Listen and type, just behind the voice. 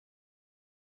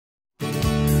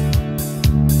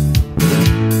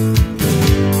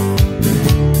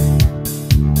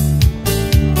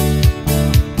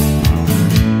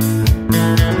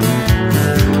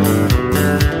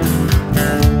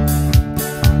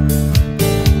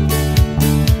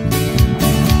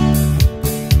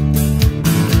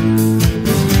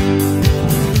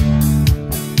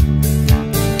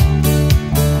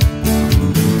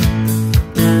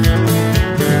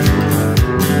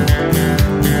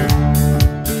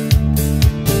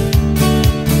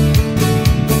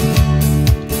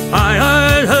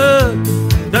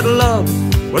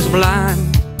was blind.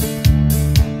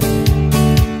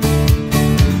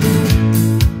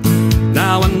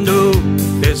 Now I know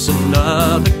there's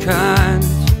another kind.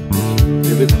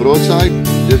 If it's broadside,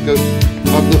 just go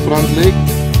up the front leg.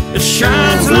 It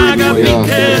shines like a big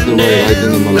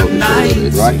candle at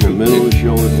night. Right in the middle,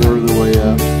 show a third of the way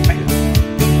up.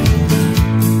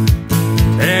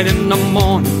 And in the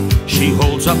morning, she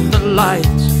holds up the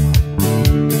lights.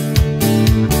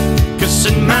 'Cause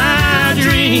in my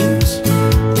dreams,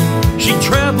 she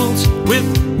travels with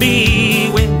me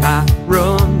when I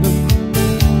run.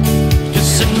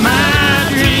 'Cause in my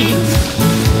dreams,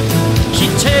 she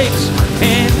takes my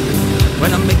hand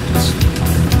when I make mistakes.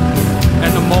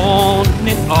 And the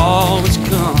morning always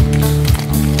comes.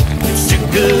 It's too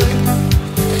good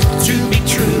to be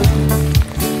true.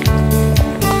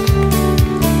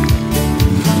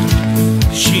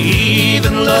 She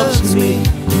even loves me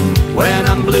when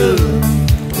I'm blue.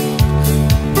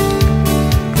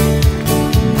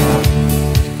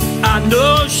 I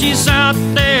know she's out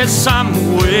there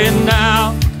somewhere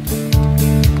now.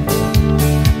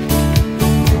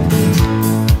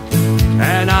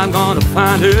 And I'm gonna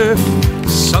find her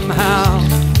somehow.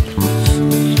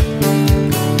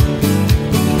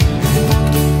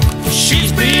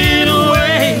 She's been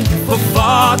away for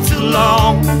far too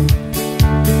long.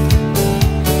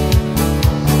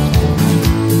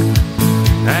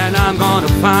 And I'm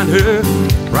gonna find her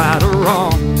right or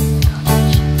wrong.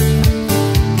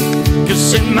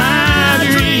 'Cause in my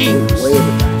dreams,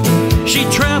 she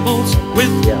travels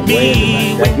with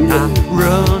me when I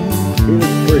run.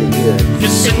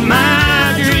 'Cause in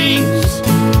my dreams,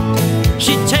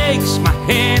 she takes my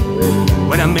hand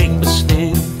when I make a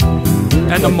stand.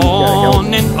 And the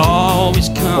morning always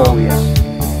comes.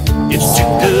 It's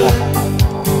too good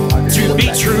to be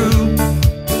true.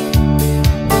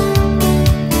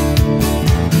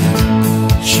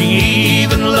 She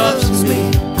even loves me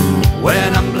when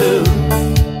I'm blue.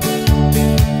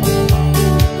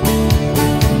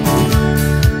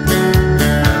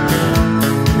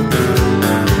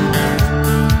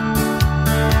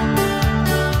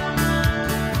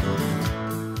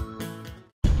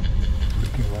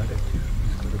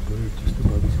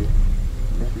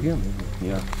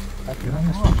 Yeah.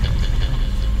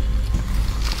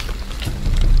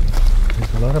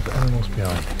 There's a lot of animals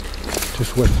behind.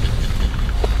 Just wait.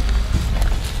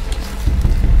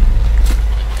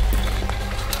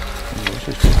 This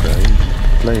is the play.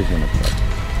 Play's gonna play.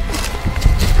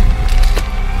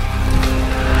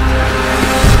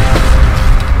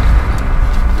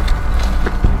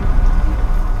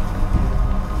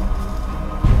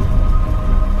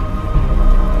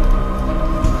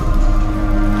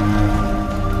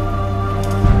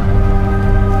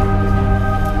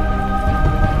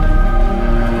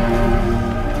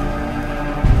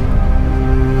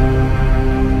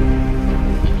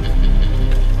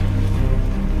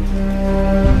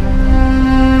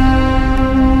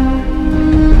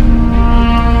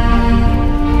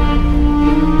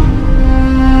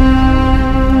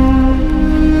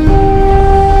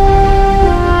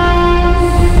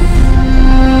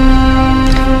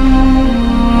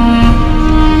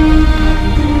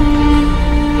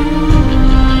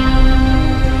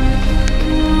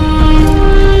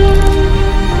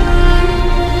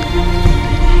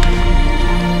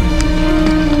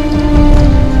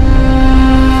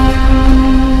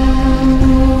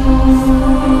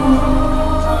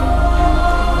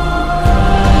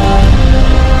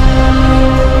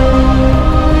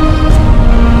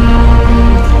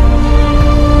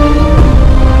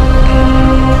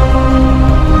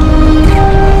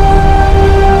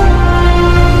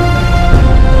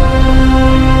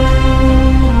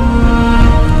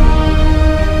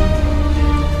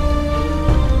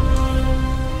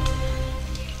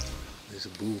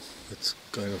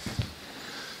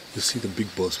 You see the big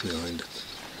boss behind it.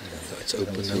 Yeah, it's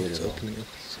open now, it's opening up.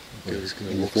 Okay, he's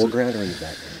gonna in the walk foreground or in the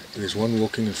background? There's one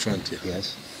walking in front here.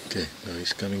 Yes. Okay, now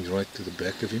he's coming right to the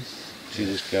back of him. See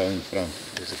this cow in front?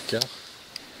 There's a cow.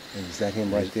 And is that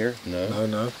him right there? No. No,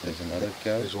 no. There's another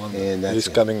cow. There's one. And that's he's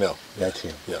him. coming now. That's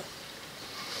him. Yeah.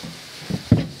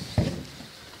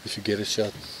 If you get a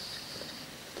shot,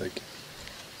 take it.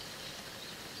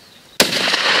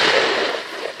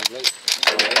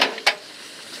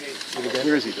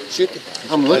 Where is he? Shoot.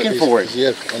 I'm looking for it.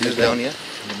 Yeah, He's down here.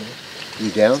 You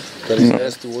down? got his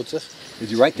ass towards us. Is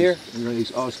he right there?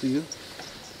 He's ass to you?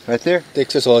 Right there?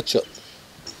 Texas hard shot.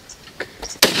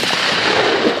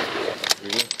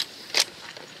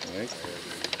 Right.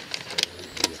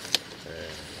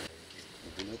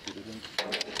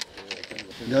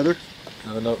 Another?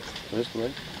 No, no. First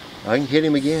one. I can hit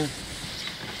him again.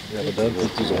 Yeah, but don't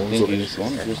put his I arms think on he's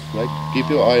one. Just like keep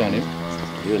your eye on him.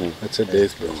 That's a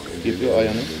death blow. Keep your eye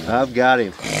on him. I've got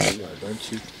him. Don't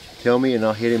shoot. Tell me and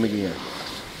I'll hit him again.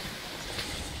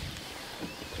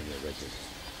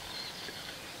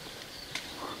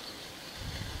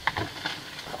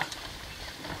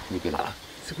 Look at him.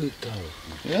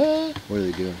 Yeah. What are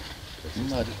they doing?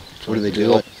 Mad. What are they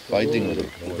doing? Fighting with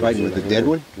him. Fighting with the dead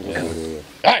one? Yeah.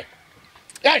 Hey!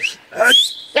 Hey!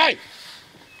 Hey!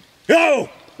 Yo!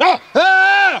 Ah!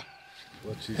 Ah!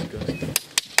 Watch these guys.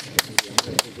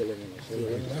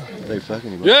 They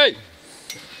fucking him. Hey!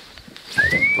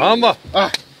 Mama!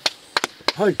 Ah!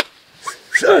 Hey!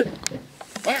 Ah!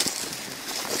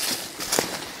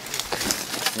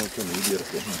 Wat een idiot.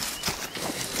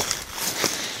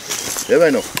 Hebben wij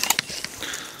nog?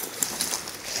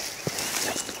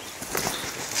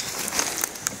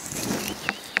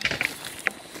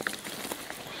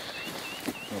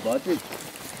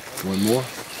 One more?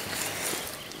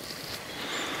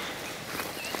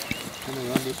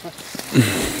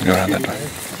 Around that way.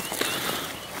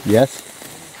 Yes?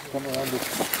 Look, don't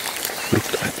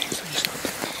think so. He's not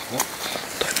there.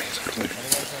 Don't think so.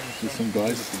 There's some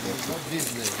guys.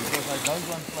 Because I don't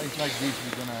want a place like this,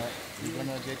 we're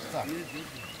gonna get stuck.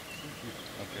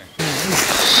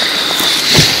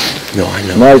 No, I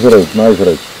know. Nice road, nice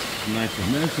road.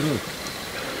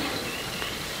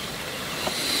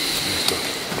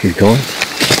 He's going?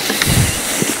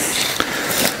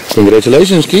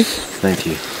 Congratulations, Keith. Thank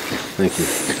you. Thank you.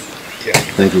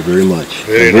 Thank you very much.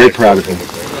 I'm very proud of him.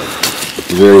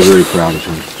 Very, very proud of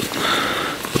him.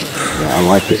 Yeah, I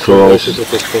like the curls.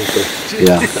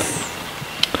 Yeah.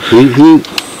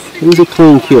 He was a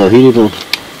clean kill. He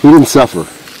didn't suffer.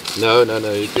 No,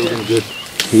 he killed him good.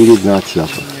 He did not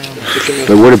suffer.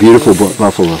 But what a beautiful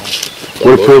buffalo.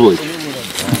 What a privilege.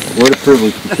 What a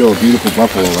privilege to kill a beautiful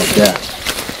buffalo like that.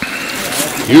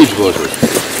 Huge water.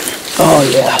 Oh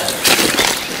yeah.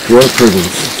 What a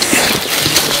privilege.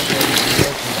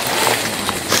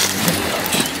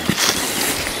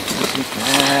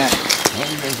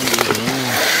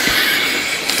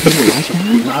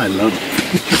 I love it.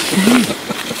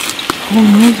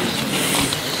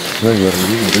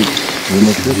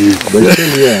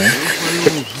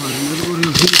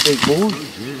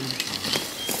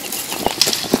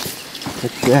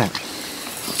 What's that?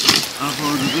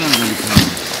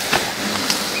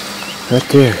 Right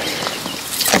there.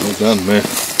 Well done, man.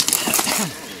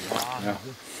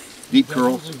 Deep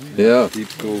curls. Yeah. Deep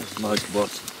cool. Nice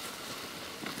boss.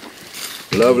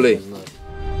 Lovely.